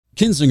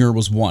Kinzinger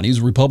was one. He's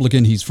a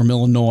Republican. He's from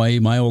Illinois,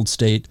 my old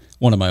state,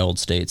 one of my old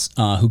states,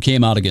 who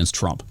came out against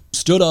Trump.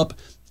 Stood up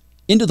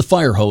into the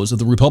fire hose of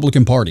the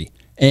Republican Party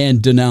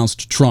and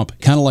denounced Trump,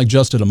 kind of like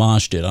Justin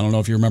Amash did. I don't know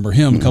if you remember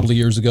him a couple of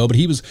years ago, but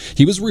he was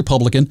a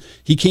Republican.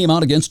 He came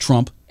out against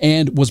Trump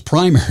and was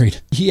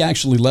primaried. He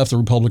actually left the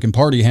Republican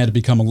Party and had to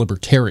become a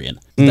libertarian.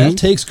 That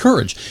takes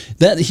courage.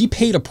 That he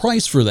paid a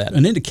price for that.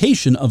 An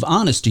indication of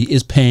honesty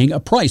is paying a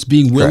price,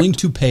 being willing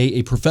to pay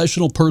a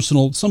professional,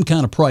 personal, some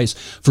kind of price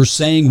for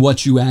saying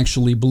what you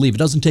actually believe. It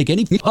doesn't take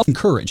any fucking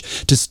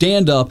courage to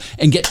stand up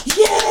and get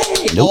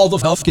yay all the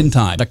fucking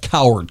time. A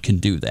coward can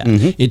do that.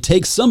 It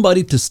takes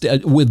somebody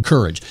with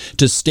courage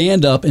to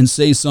stand up and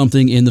say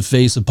something in the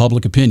face of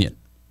public opinion.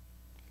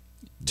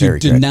 To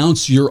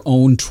denounce your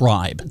own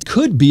tribe. It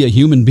could be a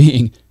human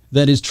being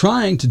that is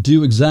trying to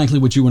do exactly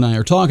what you and I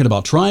are talking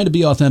about, trying to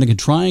be authentic and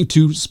trying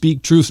to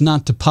speak truth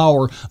not to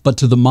power, but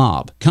to the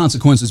mob.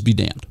 Consequences be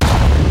damned.